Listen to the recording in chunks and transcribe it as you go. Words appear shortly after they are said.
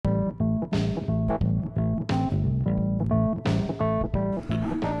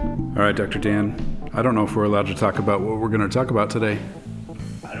All right, Dr. Dan, I don't know if we're allowed to talk about what we're going to talk about today.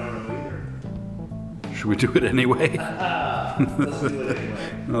 I don't know either. Should we do it anyway? Let's do it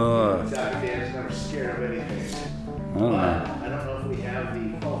anyway. Dr. Dan's never scared of anything. I don't know. I don't know if we have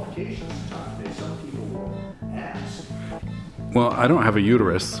the qualifications to talk today. Some people will ask. Well, I don't have a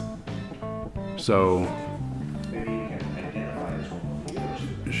uterus, so Maybe you can identify as one of the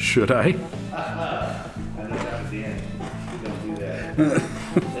viewers. should I? I know Dr. Dan, you don't do that.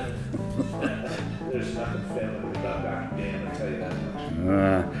 There's nothing feminine about Dr. Dan, I'll tell you that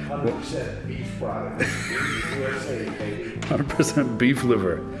much. 100% beef product. USA, baby. 100% beef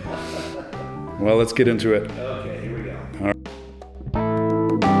liver. Well, let's get into it. Okay, here we go.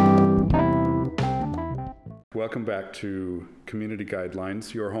 Welcome back to Community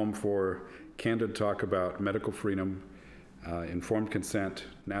Guidelines, your home for candid talk about medical freedom, informed consent,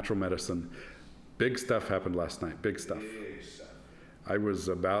 natural medicine. Big stuff happened last night, big stuff. Big stuff. I was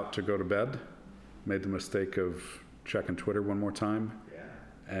about to go to bed, made the mistake of checking Twitter one more time,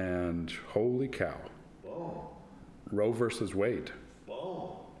 Yeah. and holy cow, Boom. Roe versus Wade. Boom.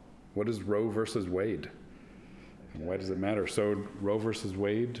 What is Roe versus Wade? And why does it matter? So Roe versus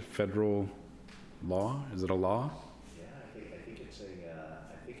Wade, federal law? Is it a law? Yeah, I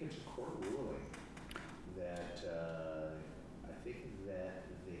think it's a court ruling that I think that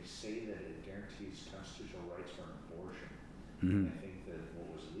they say that it guarantees constitutional rights for an abortion. Mhm. I think that what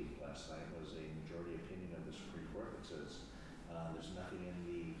was leaked last night was a majority opinion of the Supreme Court that says there's nothing in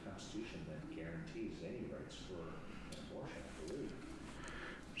the Constitution that guarantees any rights for an abortion, I believe.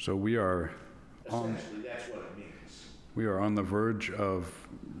 So we are on Essentially, that's what it means. the verge of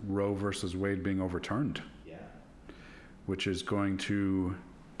Roe versus Wade being overturned, Yeah. which is going to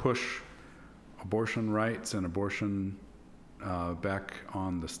push abortion rights and abortion back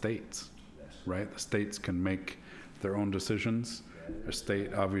on the states, That's right? The states can make their own decisions. A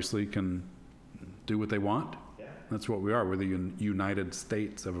state obviously can do what they want. Yeah. That's what we are. We're the United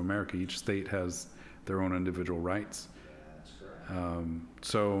States of America. Each state has their own individual rights. Yeah, that's correct.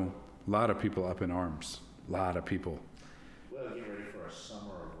 So a lot of people up in arms. A lot of people. Well, get ready for a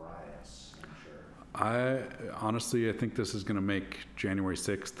summer of riots, I'm sure. I think this is going to make January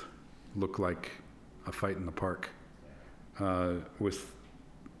 6th look like a fight in the park. With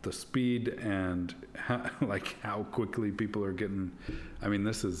the speed and how quickly people are getting. I mean,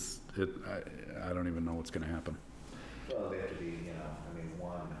 this is it. I don't even know what's going to happen. Well, they have to be,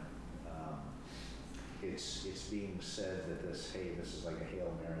 it's being said that this is like a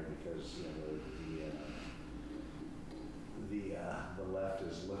Hail Mary because, the left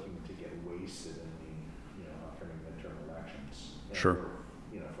is looking to get wasted in the, upcoming midterm elections. Sure.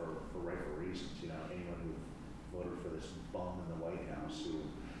 For rightful reasons. Anyone who voted for this bum in the White House who,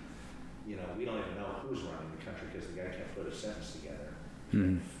 we don't even know who's running the country because the guy can't put a sentence together.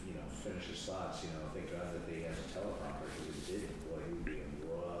 Finish his thoughts. Thank God that they have a teleprompter because if he did, boy, he would be in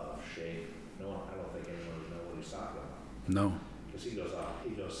rough shape. I don't think anyone would know what he's talking about. No. Because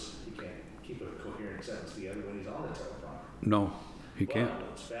he can't keep a coherent sentence together when he's on the teleprompter. No, he can't. Well,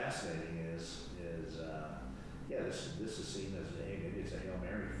 what's fascinating is this is seen as maybe it's a Hail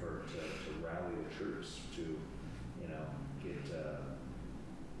Mary to rally the troops to,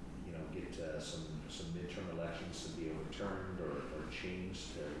 get some midterm elections to be overturned or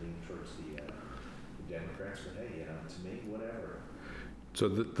changed to lean towards the Democrats. But hey, to me, whatever. So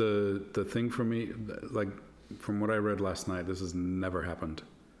the thing for me, like from what I read last night, this has never happened.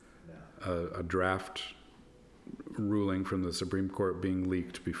 No. A draft ruling from the Supreme Court being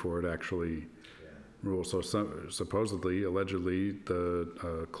leaked before it actually rules. So supposedly, allegedly,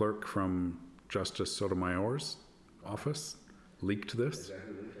 the clerk from Justice Sotomayor's office leaked this.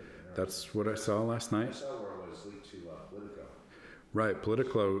 Exactly. That's what I saw last night. I saw where it was leaked to Politico. Right,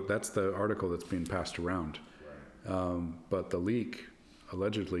 Politico, that's the article that's being passed around. Right. But the leak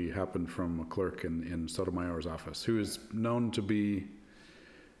allegedly happened from a clerk in Sotomayor's office, who is known to be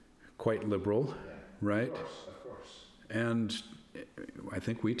quite liberal, right? Of course. And I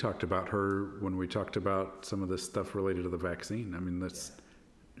think we talked about her when we talked about some of this stuff related to the vaccine. I mean,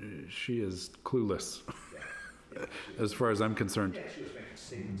 she is clueless, as far as I'm concerned. Yeah, she was making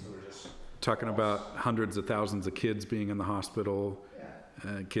statements that were just Talking about hundreds of thousands of kids being in the hospital,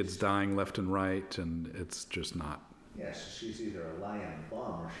 kids dying left and right, and it's just not. Yeah, so she's either a lying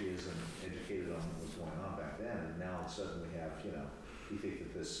bum or she isn't educated on what was going on back then, and now all of a sudden we have, you think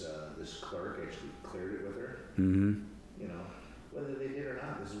that this clerk actually cleared it with her? Mm-hmm. Whether they did or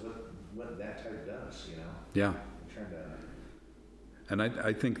not, this is what that type does, Yeah. Trying to. And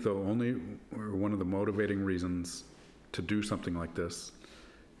I think one of the motivating reasons to do something like this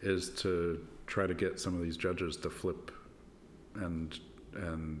is to try to get some of these judges to flip and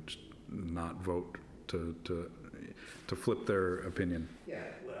and not vote to flip their opinion. Yeah,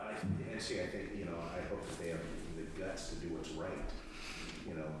 well, I think, you know, I hope that they have the guts to do what's right,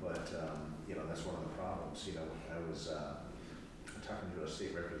 you know, but, you know, that's one of the problems. You know, I was talking to a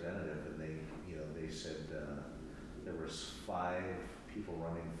state representative, and they, you know, they said there was 5 people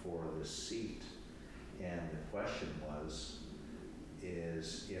running for this seat, and the question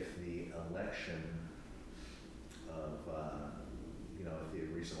is if the election of, you know, if the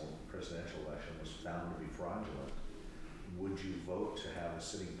recent presidential election was found to be fraudulent, would you vote to have a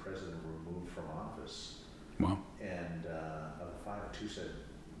sitting president removed from office? Wow. And of the 5, 2 said,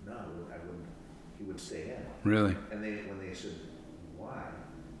 no, I wouldn't. He would stay in. Really? And when they said, why?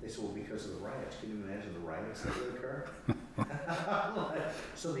 They said, well, because of the riots. Can you imagine the riots that would occur?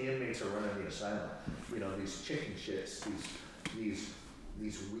 So the inmates are running the asylum. You know, these chicken shits, these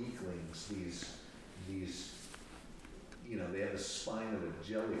weaklings, these, you know, they have the spine of a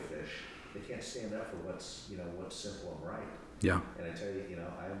jellyfish. They can't stand up for what's simple and right. Yeah. And I tell you, you know,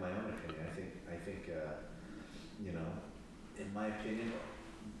 I have my own opinion. I think, you know, in my opinion,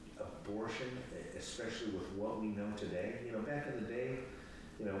 abortion, especially with what we know today, you know, back in the day,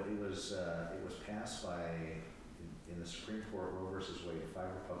 you know, it was passed by, in the Supreme Court, Roe versus Wade, 5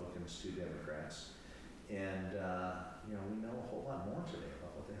 Republicans, 2 Democrats, and you know, we know a whole lot more today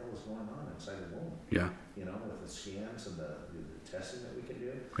about what the hell is going on inside the womb. Yeah. You know, with the scans and the testing that we can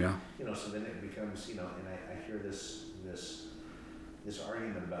do. Yeah. You know, so then it becomes, you know, and I hear this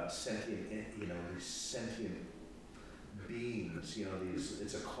argument about sentient, you know, these sentient beings, you know,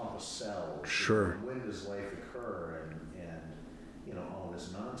 it's a clump of cells. Sure. You know, when does life occur, and you know, all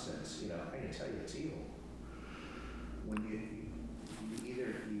this nonsense. You know, I can tell you it's evil. When you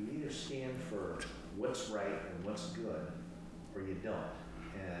either stand for what's right and what's good, or you don't.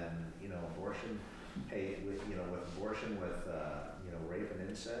 And you know, abortion. Hey, with abortion, with you know, rape and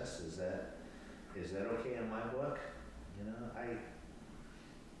incest, is that okay in my book? You know,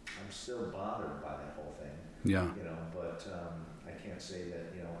 I'm still bothered by that whole thing. Yeah. You know, but I can't say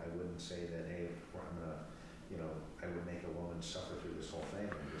that, you know, I wouldn't say that, hey, I'm gonna, you know, I would make a woman suffer through this whole thing,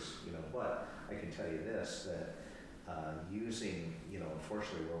 and just, you know, but I can tell you this, that using, you know,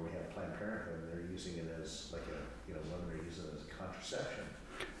 unfortunately where we have Planned Parenthood, they're using it as like you know, women are using it as a contraception.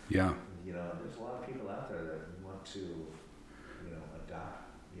 Yeah. You know, there's a lot of people out there that want to, you know, adopt,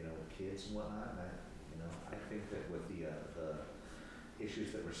 you know, kids and whatnot, and I think that with the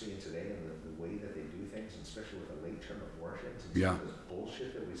issues that we're seeing today, and the way that they do things, and especially with the late-term abortions and some of this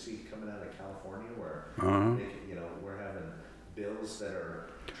bullshit that we see coming out of California, where you know, we're having bills that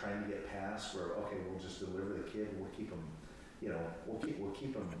are trying to get passed where, okay, we'll just deliver the kid and we'll keep them, you know, we'll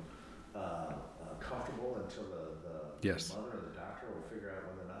keep them comfortable until the mother or the doctor will figure out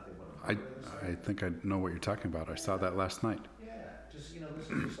whether or not they want to. I think I know what you're talking about. I saw that last night. Yeah, just, you know, this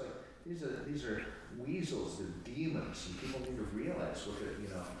is just like, these are weasels, they're demons, and people need to realize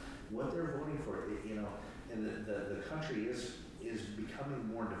what they're voting for, you know, and the country is becoming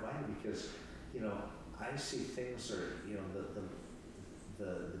more divided because, you know, I see things are, you know,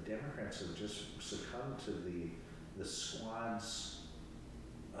 the Democrats have just succumbed to the squad's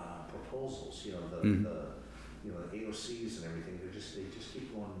proposals, you know, the you know, the AOCs and everything. They just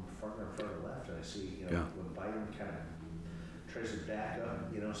keep going farther and farther left, and I see, you know, when Biden kind of tries to back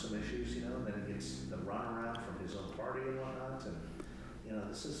up, you know, some issues, you know, and then he gets the runaround from his own party and whatnot, and you know,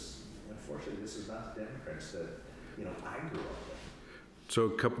 unfortunately, this is not the Democrats that, you know, I grew up with. So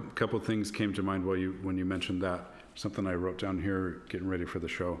a couple things came to mind when you mentioned that. Something I wrote down here getting ready for the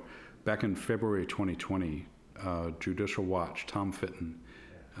show. Back in February 2020, Judicial Watch, Tom Fitton,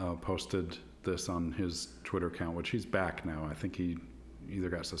 posted this on his Twitter account, which he's back now. I think he either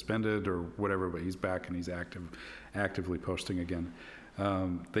got suspended or whatever, but he's back and he's actively posting again.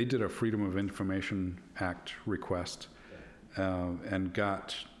 They did a Freedom of Information Act request and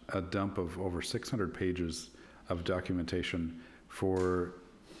got a dump of over 600 pages of documentation for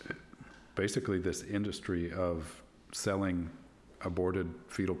basically this industry of selling aborted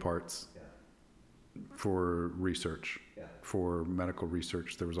fetal parts for research, for medical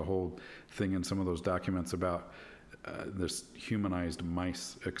research. There was a whole thing in some of those documents about this humanized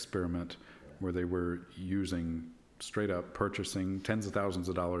mice experiment where they were using, straight up purchasing tens of thousands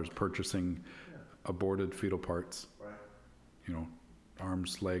of dollars, purchasing aborted fetal parts, you know,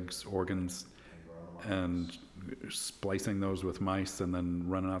 arms, legs, organs, and splicing those with mice and then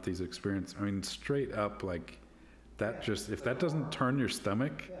running out these experiments. I mean, straight up, like, that just, if that doesn't turn your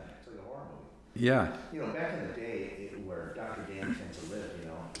stomach. Yeah, it's like a horror movie. Yeah. You know, back in the day where Dr. Dan tends to live, you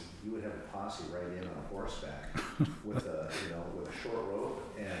know, you would have a posse ride in on horseback with a short rope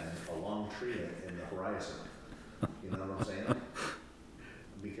and a long tree in the horizon. You know what I'm saying?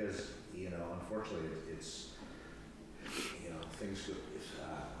 because, unfortunately, it's, things go,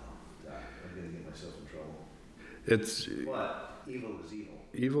 I'm gonna get myself in trouble. But evil is evil.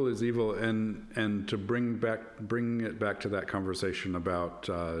 Evil is evil, and to bring it back to that conversation about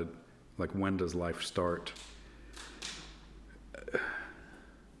like, when does life start?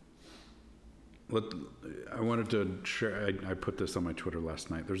 I wanted to share. I put this on my Twitter last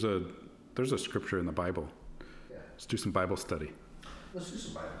night. There's a scripture in the Bible. Yeah. Let's do some Bible study. Let's do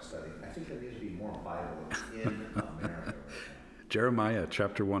some Bible study. I think there needs to be more Bible in America right now. Jeremiah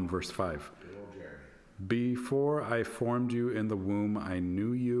chapter 1 verse 5. Good old Jeremy. Before I formed you in the womb, I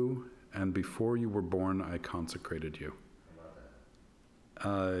knew you, and before you were born, I consecrated you. How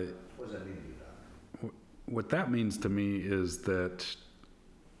about that? What does that mean to you, Doc? What that means to me is that,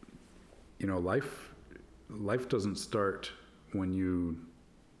 life doesn't start when you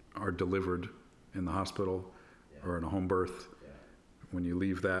are delivered in the hospital or in a home birth. Yeah. When you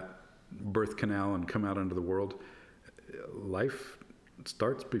leave that birth canal and come out into the world, life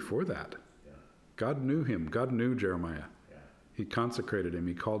starts before that. Yeah. God knew him. God knew Jeremiah. Yeah. He consecrated him.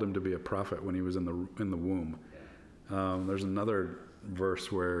 He called him to be a prophet when he was in the womb. Yeah. There's another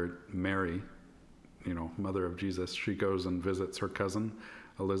verse where Mary, mother of Jesus, she goes and visits her cousin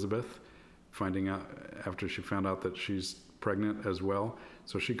Elizabeth, finding out after she found out that she's pregnant as well.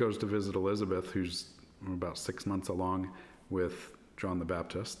 So she goes to visit Elizabeth, who's about 6 months along with John the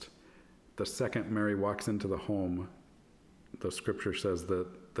Baptist. The second Mary walks into the home, the scripture says that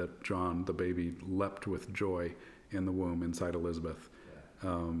John, the baby, leapt with joy in the womb inside Elizabeth. Yeah.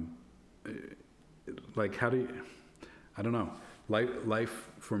 How do you, I don't know. Life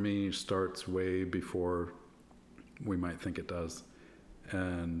for me starts way before we might think it does.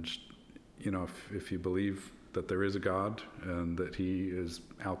 And, if you believe that there is a God and that he is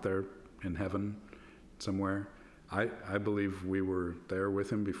out there in heaven somewhere, I believe we were there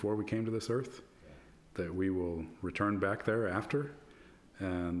with him before we came to this earth, that we will return back there after.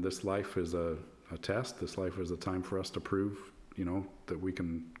 And this life is a test. This life is a time for us to prove, that we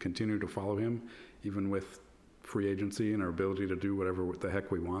can continue to follow him, even with free agency and our ability to do whatever the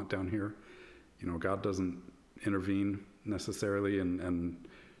heck we want down here. God doesn't intervene necessarily and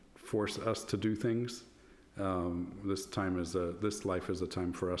force us to do things. This life is a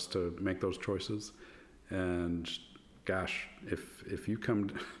time for us to make those choices. And gosh, if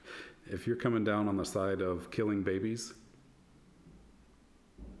you're coming down on the side of killing babies,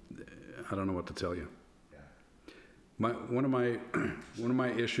 I don't know what to tell you. One of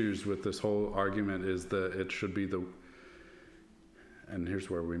my issues with this whole argument is that it should be and here's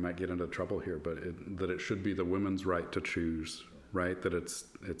where we might get into trouble here, but that it should be the woman's right to choose, right? That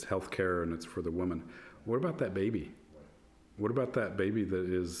it's health care and it's for the woman. What about that baby? What about that baby that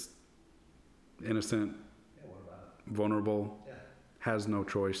is innocent, vulnerable, has no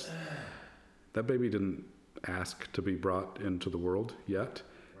choice? That baby didn't ask to be brought into the world yet,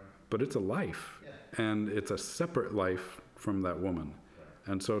 but it's a life. And it's a separate life from that woman. Right.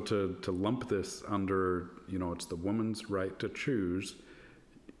 And so to lump this under, it's the woman's right to choose.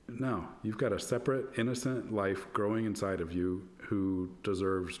 No, you've got a separate, innocent life growing inside of you who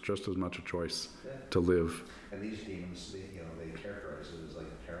deserves just as much a choice to live. And these demons, they characterize it as like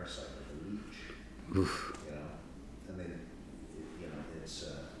a parasite, like a leech. Oof. And they,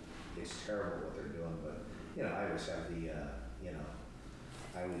 it's terrible what they're doing. But I always have the,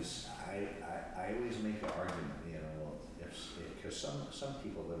 I always make the argument, because some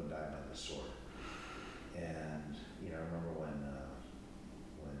people live and die by the sword. And, I remember when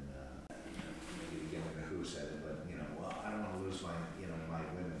maybe again who said it, but, I don't want to lose my, my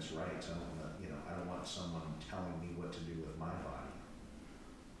women's rights. I don't want someone telling me what to do with my body.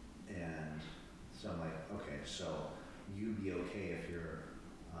 And so I'm like, okay, so you'd be okay if your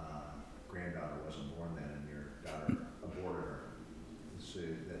granddaughter wasn't born then and your daughter aborted her. So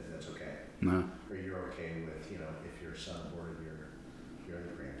that's okay. No. Or you're okay with, if your son aborted your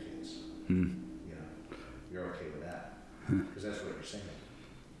other grandkids. You're okay with that. Because that's what you're saying.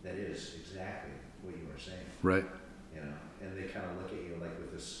 That is exactly what you were saying. Right. And they kind of look at you like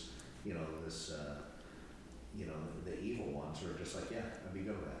with this, the evil ones are just like, yeah, I'd be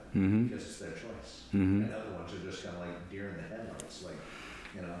good with that. Mm-hmm. Because it's their choice. Mm-hmm. And other ones are just kind of like deer in the headlights. Like,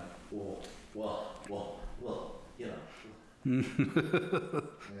 and I'm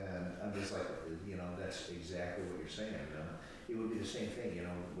just like, that's exactly what you're saying. It would be the same thing,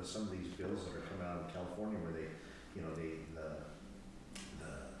 with some of these bills that are coming out of California where they, where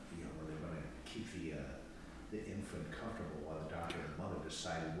they're going to keep the infant comfortable while the doctor and the mother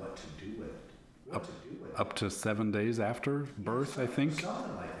decide what to do with it. Up to 7 days after birth, I think.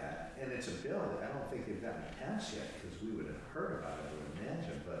 Something like that. And it's a bill that I don't think they've gotten passed yet because we would have heard about it, I would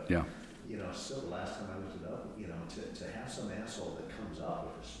imagine, but, Yeah. you know, still, the last time I looked it up, you know, to have some asshole that comes up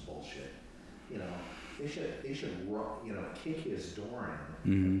with this bullshit, you know, they should, you know, kick his door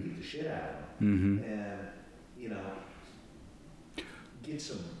in and beat the shit out of him. Mm-hmm. And, you know, get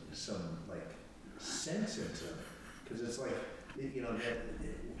some like sense into it, because it's like, you know,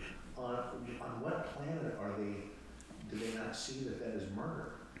 on what planet do they not see that is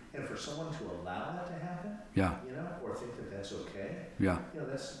murder? And for someone to allow that to happen, Yeah. you know, or think that that's okay, Yeah. you know,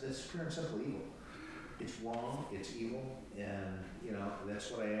 that's pure and simple evil. It's wrong, it's evil, and, you know,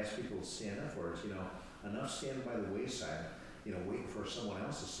 that's what I ask people to stand up for, is, you know, enough standing by the wayside, you know, waiting for someone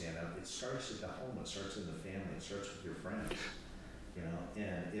else to stand up. It starts at the home, it starts in the family, it starts with your friends, you know,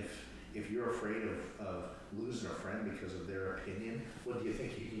 and if you're afraid of losing a friend because of their opinion, what do you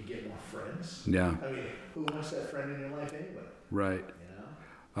think, you can get more friends? Yeah. I mean, who wants that friend in your life anyway? Right.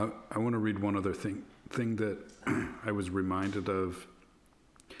 You know? I want to read one other thing that I was reminded of.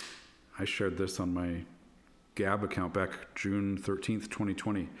 I shared this on my Gab account back June 13th,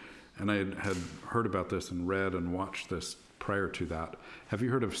 2020, and I had heard about this and read and watched this prior to that. Have you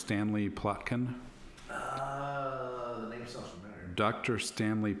heard of Stanley Plotkin? The name sounds familiar. Dr.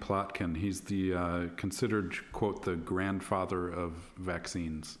 Stanley Plotkin. He's the considered, quote, the grandfather of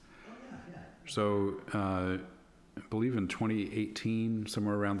vaccines. Oh, yeah. So I believe in 2018,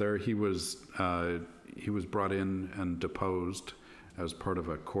 somewhere around there, he was brought in and deposed as part of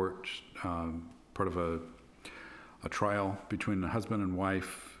a court, part of a trial between a husband and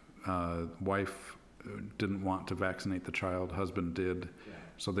wife. Wife didn't want to vaccinate the child, husband did. Yeah.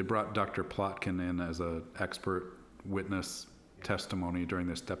 So they brought Dr. Plotkin in as an expert witness testimony during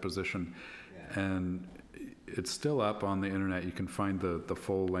this deposition. Yeah. And it's still up on the internet. You can find the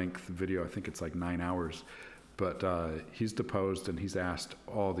full length video. I think it's like 9 hours. But he's deposed and he's asked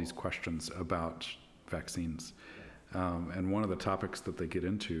all these questions about vaccines. And one of the topics that they get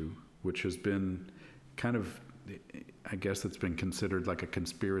into, which has been kind of, I guess it's been considered like a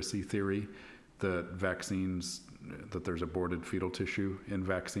conspiracy theory, that there's aborted fetal tissue in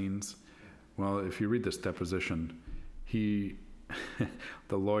vaccines. Well, if you read this deposition, the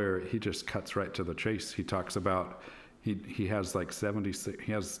lawyer, he just cuts right to the chase. He talks about, he has like 76,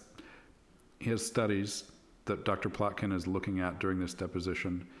 he has studies that Dr. Plotkin is looking at during this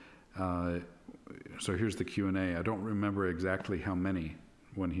deposition. So here's the Q&A. I don't remember exactly how many,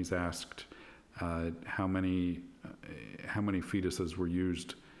 when he's asked how many fetuses were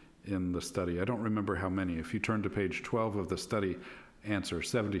used in the study. I don't remember how many. If you turn to page 12 of the study, answer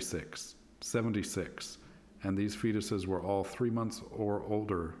 76. 76. And these fetuses were all 3 months or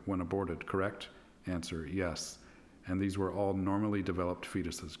older when aborted, correct? Answer, yes. And these were all normally developed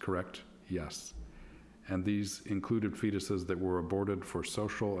fetuses, correct? Yes. And these included fetuses that were aborted for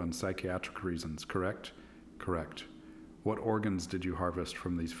social and psychiatric reasons, correct? Correct. What organs did you harvest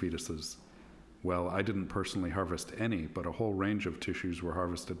from these fetuses? Well, I didn't personally harvest any, but a whole range of tissues were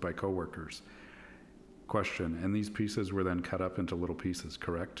harvested by coworkers. Question, and these pieces were then cut up into little pieces,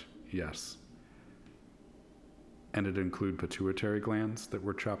 correct? Yes. And it included pituitary glands that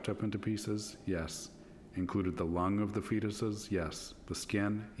were chopped up into pieces? Yes. Included the lung of the fetuses? Yes. The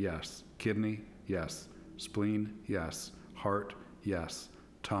skin? Yes. Kidney? Yes. Spleen? Yes. Heart? Yes.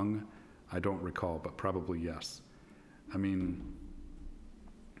 Tongue? I don't recall, but probably yes. I mean,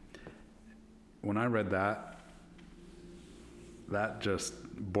 when I read that just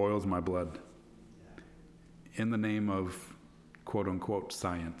boils my blood. In the name of quote unquote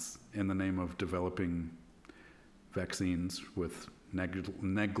science, in the name of developing vaccines with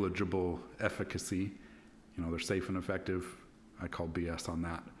negligible efficacy, they're safe and effective. I call BS on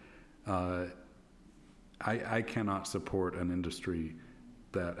that. I cannot support an industry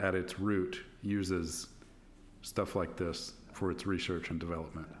that at its root uses stuff like this for its research and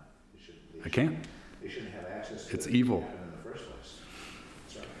development. I can't. They shouldn't have access to It's it evil. in the first place.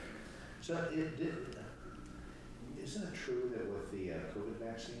 So isn't it true that with the COVID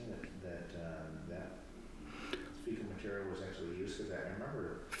vaccine that fecal material was actually used? Because I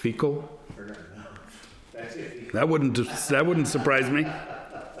remember. Fecal? Or no, that's it. Fecal. That wouldn't surprise me.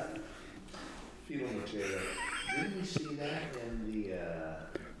 Fecal material. Didn't we see that in the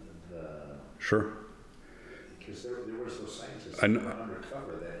Sure. Because there was those scientists I know. that were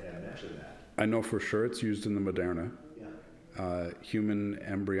undercover that had mentioned that. I know for sure it's used in the Moderna. Yeah. Human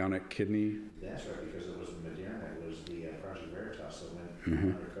embryonic kidney. That's right, because it was the Moderna, it was the Project Veritas that went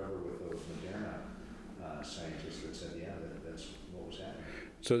undercover with those Moderna scientists that said, yeah, that's what was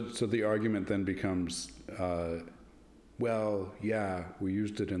happening. So the argument then becomes, well, yeah, we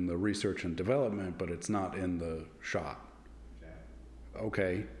used it in the research and development, but it's not in the shot. Exactly.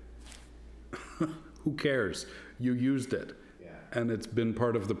 Okay. Who cares? You used it. Yeah. and it's been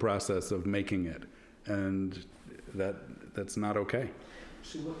part of the process of making it, and that's not okay.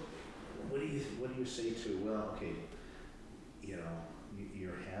 So what do you say to, well, okay, you know,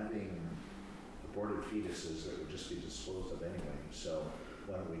 you're having aborted fetuses that would just be disposed of anyway, so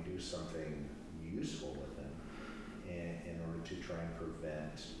why don't we do something useful with them in order to try and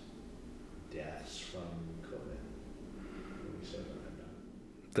prevent deaths from COVID? What do you say about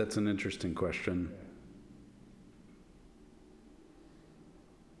that? That's an interesting question. Yeah.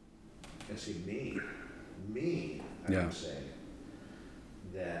 And see, me, I Yeah. would say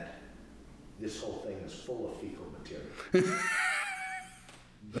that this whole thing is full of fecal material.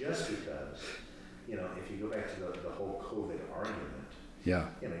 Just because, you know, if you go back to the whole COVID argument, Yeah,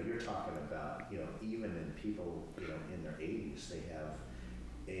 you know, you're talking about, you know, even in people, you know, in their 80s, they have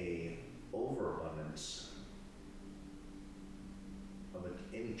a overabundance of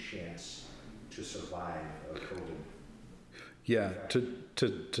any chance to survive a COVID. yeah.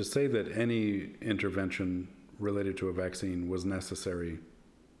 To say that any intervention related to a vaccine was necessary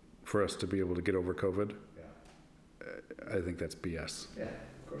for us to be able to get over COVID, Yeah. I think that's BS. Yeah,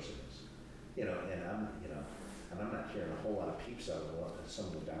 of course it is. You know, and I'm not hearing a whole lot of peeps out of what some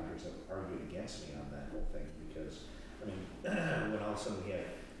of the doctors have argued against me on that whole thing, because, I mean, when all of a sudden we had,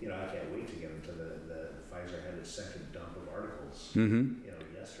 you know, I can't wait to get into the Pfizer had its second dump of articles, Mm-hmm. you know,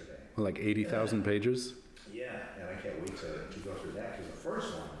 yesterday. Like 80,000 pages. Yeah, and I can't wait to go through that, because the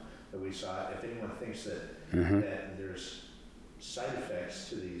first one that we saw, if anyone thinks that Mhm. that there's side effects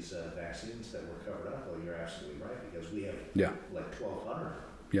to these vaccines that were covered up, well, you're absolutely right, because we have Yeah, like 1,200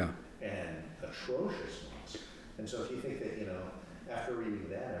 yeah, and atrocious ones. And so if you think that, you know, after reading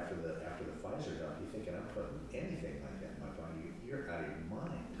that, after the Pfizer dump, you thinking I'm putting anything like that in my body, you're out of your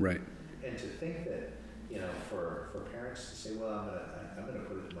mind. right. And to think that, you know, for parents to say, well, I'm gonna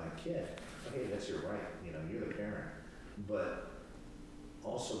put it to my kid. Okay, that's your right. You know, you're the parent. But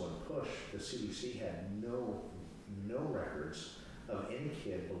also when pushed, the CDC had no records of any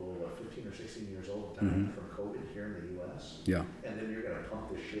kid below 15 or 16 years old dying Mhm. from COVID here in the U.S. Yeah, And then you're gonna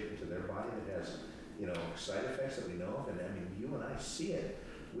pump this shit into their body that has, you know, side effects that we know of. And I mean, you and I see it.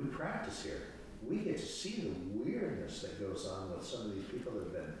 We practice here. We get to see the weirdness that goes on with some of these people that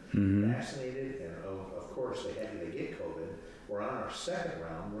have been Mhm. vaccinated, and of course they get COVID. We're on our second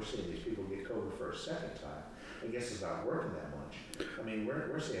round. We're seeing these people get COVID for a second time. I guess it's not working that much. I mean,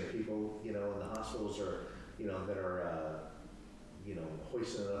 we're seeing people, you know, in the hospitals or, you know, that are, you know,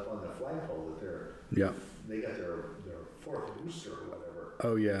 hoisting it up on the flagpole that yeah. they got their fourth booster or whatever.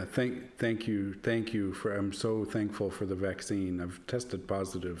 Oh yeah, thank you for. I'm so thankful for the vaccine. I've tested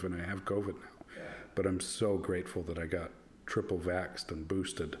positive and I have COVID now, Yeah. but I'm so grateful that I got triple vaxxed and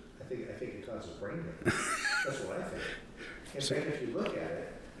boosted. I think it causes brain damage. That's what I think. In fact, if you look at it,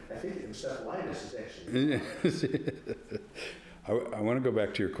 I think encephalitis is actually. I want to go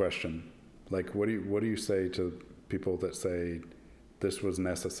back to your question. Like, what do you say to people that say this was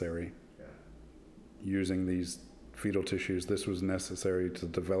necessary? Yeah. Using these fetal tissues, this was necessary to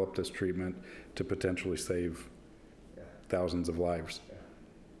develop this treatment to potentially save Yeah. thousands of lives.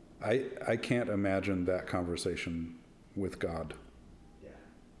 Yeah. I can't imagine that conversation with God. Yeah.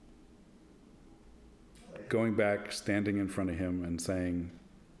 Going back, standing in front of him and saying,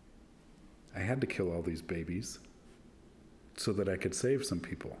 I had to kill all these babies so that I could save some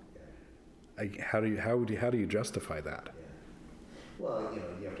people. Yeah. How do you justify that? Yeah. Well, you know,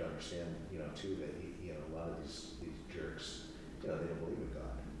 you have to understand, you know, too, that you know, a lot of these jerks, you know, they don't believe in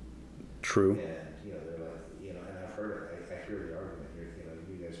God. True. And you know, they're like, you know, and I've heard it. I hear the argument. You know,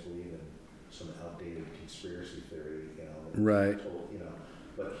 you guys believe in some outdated conspiracy theory, you know, that Right. told, you know.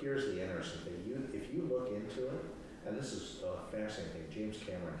 But here's the interesting thing: if you look into it, and this is a fascinating thing. James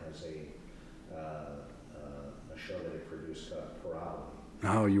Cameron has a show that he produced called Parabole.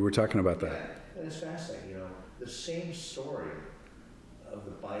 Oh, you were talking about that. Yeah, and it's fascinating. You know, the same story of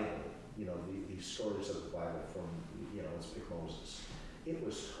the Bible. You know, these stories of the Bible from, you know, let's pick Moses. It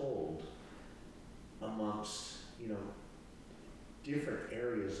was told amongst, you know, different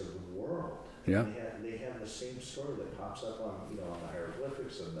areas of the world. Yeah. They have the same story that pops up on, you know, on the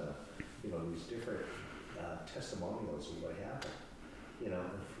hieroglyphics and the, you know, these different testimonials of what happened. You know,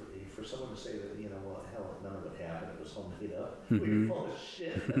 and for someone to say that, you know, well, hell, none of it happened, it was all made up. Well, you're full of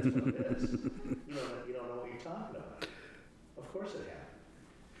shit. That's what it is. You don't know what you're talking about. Of course it happened.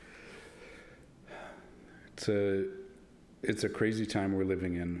 It's a crazy time we're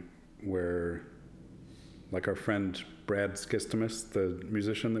living in, where, like our friend Brad Skistimus, the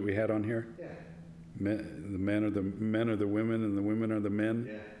musician that we had on here, Yeah. the men are the women and the women are the men.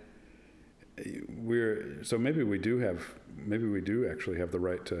 Yeah. Maybe we do actually have the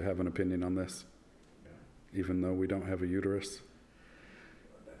right to have an opinion on this, Yeah. even though we don't have a uterus.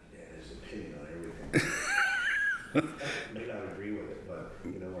 opinion on everything. May not agree with it, but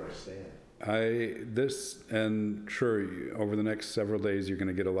you know where I stand. And sure, over the next several days, you're going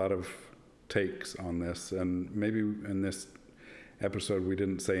to get a lot of takes on this, and maybe in this episode we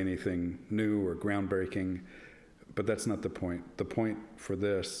didn't say anything new or groundbreaking, but that's not the point. The point for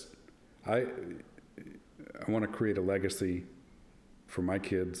this, I want to create a legacy for my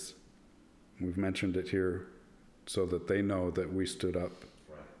kids. We've mentioned it here so that they know that we stood up,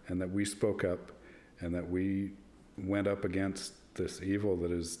 Right. and that we spoke up, and that we went up against this evil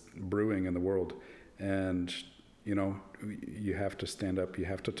that is brewing in the world. And you know, you have to stand up, you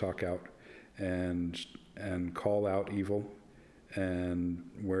have to talk out and call out evil and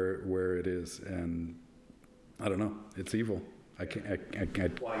where it is. And I don't know, it's evil. I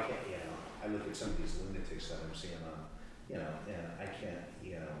can't. Well, I can't. You know, I look at some of these lunatics that I'm seeing on, you know, and I can't.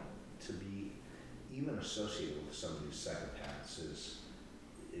 You know, to be even associated with some of these psychopaths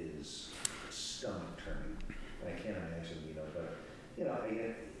is stomach turning, and I can't imagine. You know, but you know,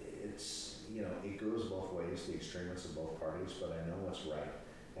 again, it's, you know, it goes both ways, the extremists of both parties. But I know what's right,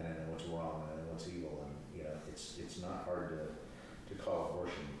 and I know what's wrong, and I know what's evil, and you know, it's not hard to call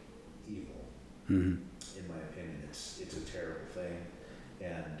abortion evil. Mm-hmm. In my opinion, it's a terrible thing,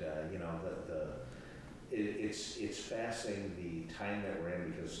 and you know, it's fascinating the time that we're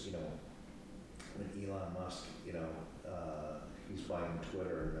in, because you know, when Elon Musk, you know, he's buying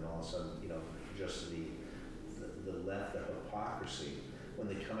Twitter, and then all of a sudden, you know, just the left, the hypocrisy, when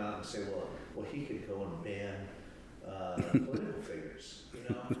they come out and say, well, he could go and ban political figures, you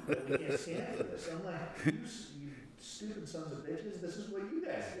know, but we can't stand for this. I'm like, you stupid sons of bitches, this is what you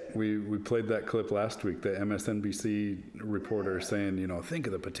guys did. We played that clip last week, the MSNBC reporter saying, you know, think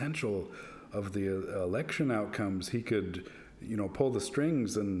of the potential of the election outcomes. He could, you know, pull the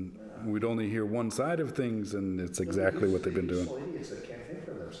strings, and we'd only hear one side of things, and it's exactly what they've been doing. Idiots that can't think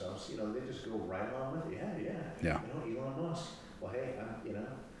for themselves, you know, they just go right along with it. Yeah. You know, Elon Musk. Well, hey,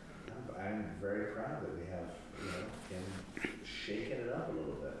 I'm very proud that we have, you know, him shaking it up a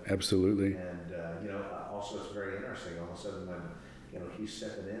little bit. Absolutely. And you know, also it's very interesting. All of a sudden, when you know he's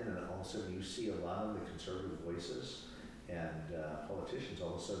stepping in, and all of a sudden you see a lot of the conservative voices and politicians.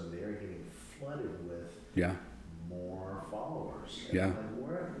 All of a sudden, they're getting flooded with more followers. And Yeah. I'm like,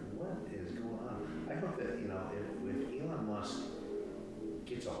 what is going on? I hope that, you know, if Elon Musk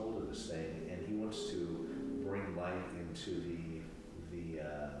gets a hold of this thing and he wants to bring light into the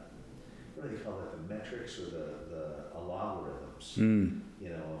what do they call it, the metrics or the algorithms, you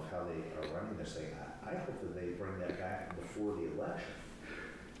know, of how they are running this thing. I hope that they bring that back before the election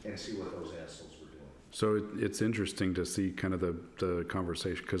and see what those assholes were doing. So it's interesting to see kind of the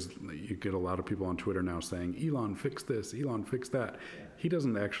conversation, because you get a lot of people on Twitter now saying, Elon fixed this, Elon fixed that. Yeah. He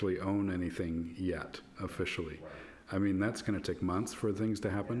doesn't actually own anything yet, officially. Right. I mean, that's going to take months for things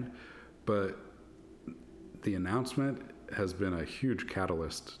to happen, but the announcement has been a huge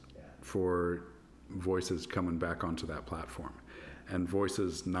catalyst for voices coming back onto that platform, and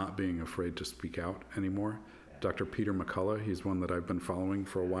voices not being afraid to speak out anymore. Dr. Peter McCullough, he's one that I've been following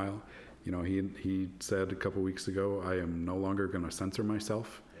for a while. You know, he said a couple weeks ago, I am no longer going to censor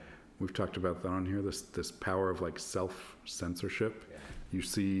myself. We've talked about that on here, this power of like self-censorship. You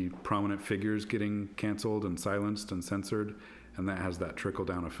see prominent figures getting canceled and silenced and censored, and that has that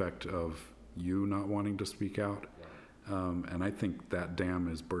trickle-down effect of you not wanting to speak out. And I think that dam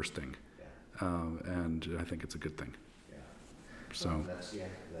is bursting, and I think it's a good thing. Yeah. So well, that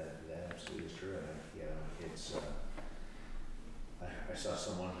absolutely is true. And you know, it's I saw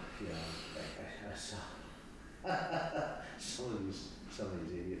someone, you know, I saw some of these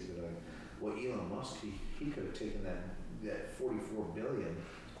idiots that are like, well, Elon Musk, he could have taken that 44 billion,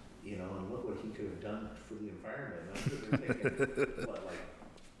 you know, and look what he could have done for the environment. And taking, what, like,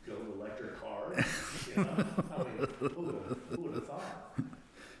 build electric cars, you know? I mean, who would have thought?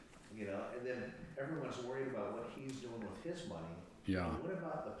 You know, and then everyone's worried about what he's doing with his money. Yeah. And what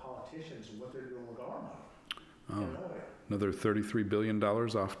about the politicians and what they're doing with our money? Oh, another $33 billion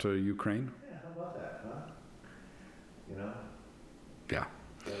off to Ukraine? Yeah, how about that, huh? You know? Yeah.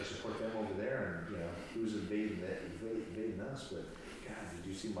 Gotta support them over there, and, you know, who's invading us? But, God, did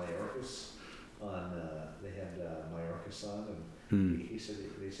you see Mayorkas on, they had Mayorkas on, and he said,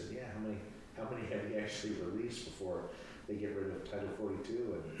 they said, yeah, how many have you actually released before they get rid of Title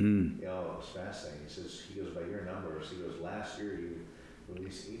 42? And, you know, it was fascinating. He goes, by your numbers, he goes, last year you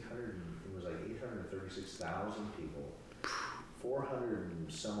released 836,000 people. 400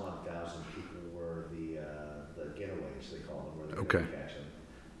 and some odd thousand people were the getaways, they call them, where they didn't catch them.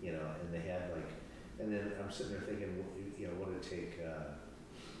 You know, and they had like, and then I'm sitting there thinking, you know, what did it take?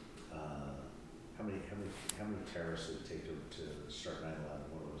 How many terrorists it would take to start 9/11?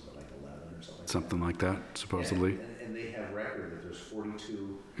 What was it, like 11 or something? Something like that, supposedly. And they have record that there's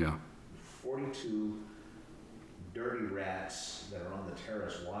 42 Yeah. 42 dirty rats that are on the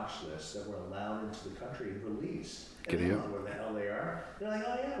terrorist watch list that were allowed into the country and released. And they Giddy don't up. know where the hell they are. They're like,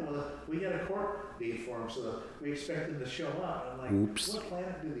 oh yeah, well, we got a court date for them, so we expect them to show up. And I'm like, Oops. what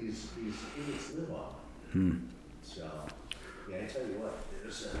planet do these idiots live on? Hmm. So, yeah, I tell you what,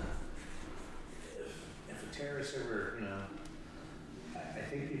 there's if a terrorist ever, you know, I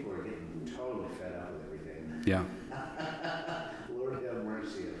think people are getting totally fed up with everything. Yeah. Lord have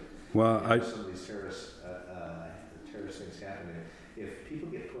mercy. Well, Some of these terrorist things happening. If people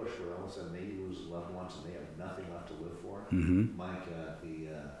get pushed where all of a sudden they lose loved ones and they have nothing left to live for, Mm-hmm. Mike, the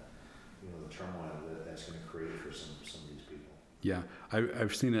turmoil that's going to create for some of these people. Yeah,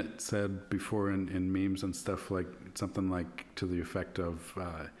 I've seen it said before in memes and stuff, like something like to the effect of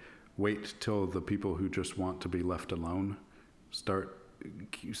wait till the people who just want to be left alone start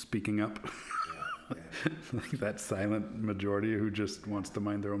speaking up. Yeah. Like that silent majority who just wants to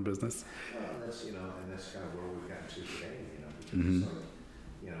mind their own business. Well, and that's kind of where we've gotten to today. Because Mhm. it's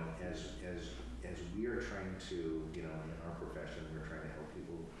like, as we are trying to, in our profession, we're trying to help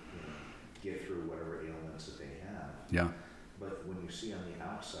people, get through whatever ailments that they have. Yeah, But when you see on the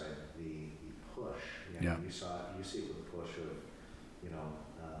outside the push, Yeah. you see it with the push of,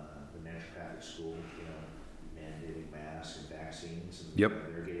 the naturopathic school, mandating masks and vaccines, and Yep.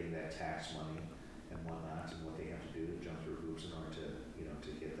 they're getting that tax money and whatnot, and what they have to do to jump through hoops in order to,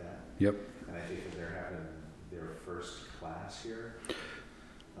 to get that. yep, And I think that they're having their first class here,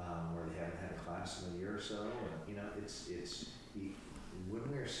 where they haven't had a class in a year or so, and when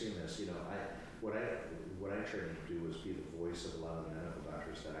we're seeing this, what I try to do is be the voice of a lot of the medical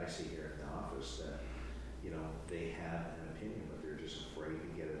doctors that I see here in the office that, they have an opinion, but they're just afraid to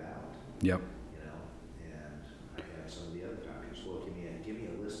get it out, yep, and I had some of the other doctors, well, give me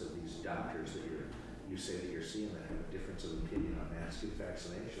a list of these doctors that you say that you're seeing that have a difference of opinion on masks and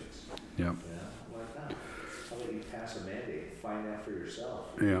vaccinations. yep, Why not? How about you pass a mandate, find out for yourself?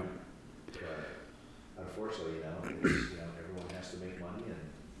 yeah, But unfortunately, everyone has to make money, and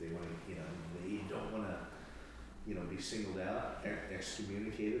they want to, they don't want to, be singled out,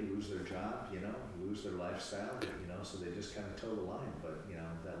 excommunicated, lose their job, lose their lifestyle, so they just kind of toe the line. But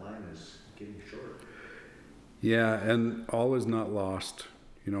that line is getting short. yeah, and all is not lost.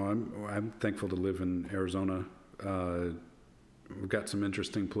 I'm thankful to live in Arizona. We've got some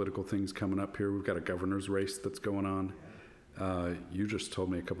interesting political things coming up here. We've got a governor's race that's going on. Yeah. You just told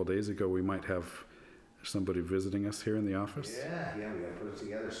me a couple days ago we might have somebody visiting us here in the office. Yeah, we got to put it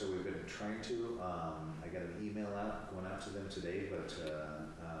together. So we've been trying to. I got an email going out to them today, but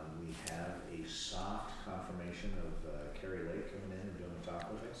we have a soft confirmation of Carrie Lake coming in and doing a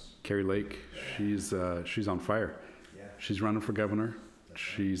talk with us. Carrie Lake, she's on fire. Yeah, She's running for governor.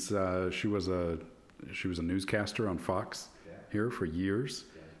 that's right. She was a newscaster on Fox Yeah, here for years,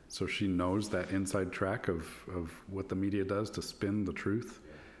 yeah, so she knows that inside track of what the media does to spin the truth.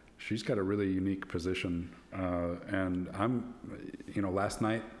 yeah. She's got a really unique position, and I'm, last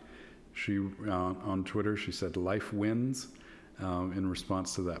night she on Twitter she said life wins in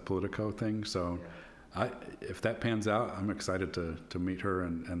response to that Politico thing. So if that pans out, I'm excited to meet her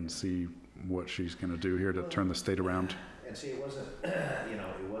and see what she's going to do here to turn the state around. And see, it wasn't,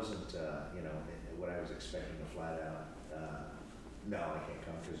 what I was expecting to flat out. No, I can't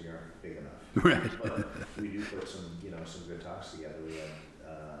come because you aren't big enough. Right. But we do put some good talks together. We had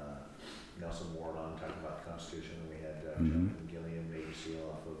Nelson Ward on talking about the Constitution, and we had Jonathan Gilliam, Navy SEAL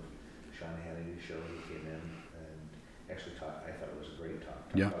off of Sean Hannity's show. He came in and actually talked. I thought it was a great talk.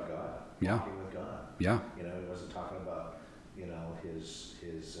 Talked Yeah. about God. Yeah. Talking with God. Yeah, He wasn't talking about his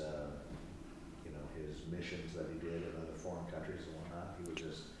missions that he did in other foreign countries and whatnot. He was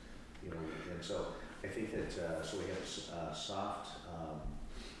just and so I think that so we have a soft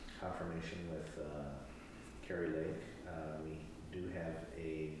confirmation with Carrie Lake.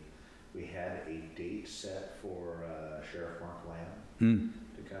 We had a date set for Sheriff Mark Lamb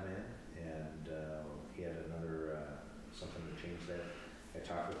to come in, and he had another something to change that. I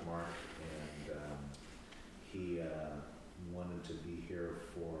talked with Mark, and he wanted to be here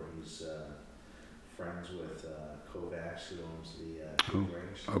for his friends with Kovacs, who owns the shooting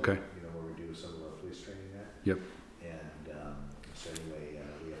range. okay. Where we do some of our police training there. Yep. And so anyway,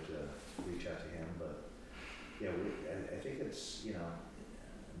 we have to reach out to him, but yeah, I think it's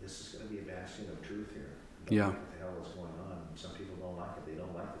this is going to be a bastion of truth here. Yeah. What the hell is going on? Some people don't like it. They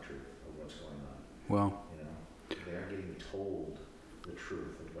don't like the truth of what's going on. Well, They aren't getting told the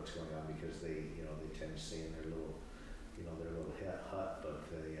truth of what's going on because they tend to stay in their little hut, but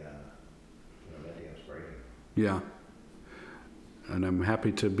that dam's breaking. Yeah. And I'm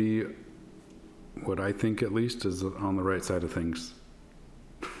happy to be what I think at least is on the right side of things.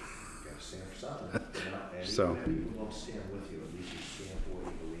 You gotta stand for something, you know, and So. even if people don't stand with you, at least you stand for what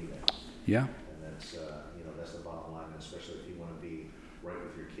you believe in. Yeah. And that's, you know, that's the bottom line, and especially if you wanna be right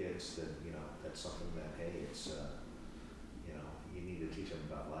with your kids, then, you know, that's something that, hey, it's, you know, you need to teach them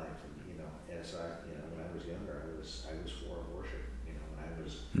about life. And, you know, as I, you know, when I was younger, I was for abortion, you know, when I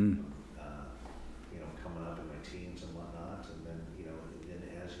was, you know, coming up in my teens and whatnot, and then, you know, then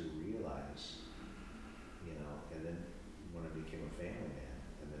as you realize, you know, and then when I became a family man,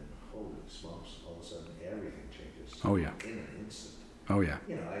 and then holy smokes, all of a sudden everything changes. Oh, yeah. In an instant. Oh, yeah.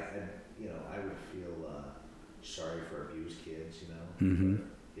 You know, you know, I would feel sorry for abused kids, you know. Mhm. But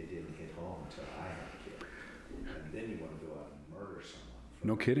it didn't hit home until I had a kid, and then you want to go out and murder someone.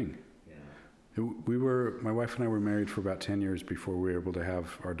 No kidding. You know. My wife and I were married for about 10 years before we were able to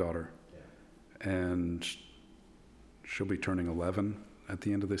have our daughter. Yeah. And she'll be turning 11 at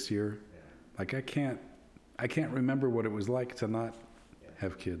the end of this year. Yeah. Like I can't remember what it was like to not Yeah.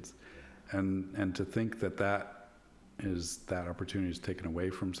 have kids. And to think that that opportunity is taken away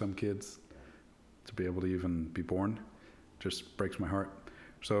from some kids to be able to even be born just breaks my heart.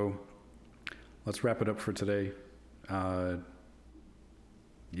 So let's wrap it up for today.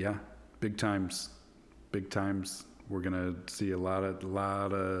 Yeah, big times. We're gonna see a lot of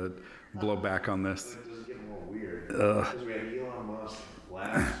blowback on this. It does get more weird because we had Elon Musk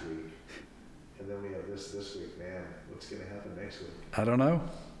last week, and then we have this week. Man, what's going to happen next week? I don't know.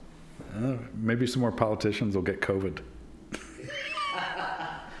 Maybe some more politicians will get COVID.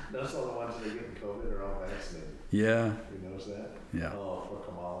 Those all the ones that are getting COVID are all vaccinated. Yeah. Who knows that? Yeah. Oh, poor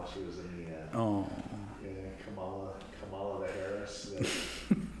Kamala. She was in the. Oh. Yeah, Kamala the Harris.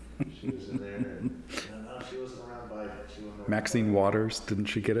 She was in there. And, no, she wasn't around Biden. She wasn't around Maxine Biden. Waters, didn't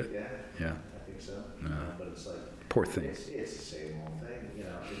she get it? Yeah. Yeah. I think so. No. But it's like. Poor thing. It's the same old thing. You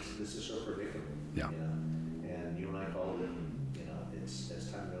know, this is so predictable. Yeah. You know, and you and I called it. You know, it's as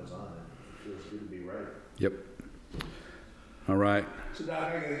time goes on, it feels good to be right. Yep. All right. So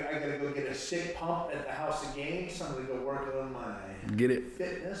Doc, I gotta go get a sick pump at the House of Games. I'm gonna go work on my Get it.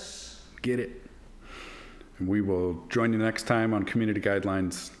 fitness. Get it. And we will join you next time on Community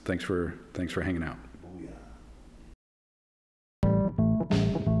Guidelines. Thanks for hanging out. Booyah.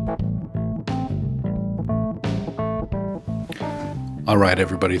 All right,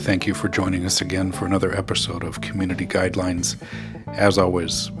 everybody, thank you for joining us again for another episode of Community Guidelines. As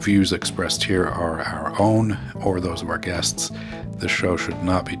always, views expressed here are our own or those of our guests. This show should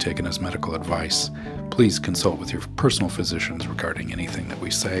not be taken as medical advice. Please consult with your personal physicians regarding anything that we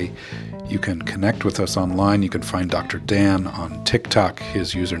say. You can connect with us online. You can find Dr. Dan on TikTok.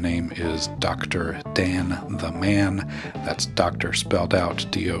 His username is Dr. Dan the Man. That's doctor spelled out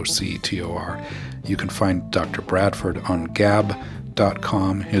DOCTOR. You can find Dr. Bradford on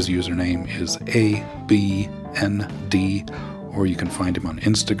Gab.com. His username is ABND, or you can find him on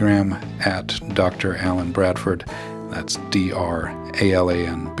Instagram at Dr. Alan Bradford. That's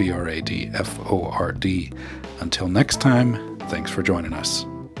DRALANBRADFORD. Until next time, thanks for joining us.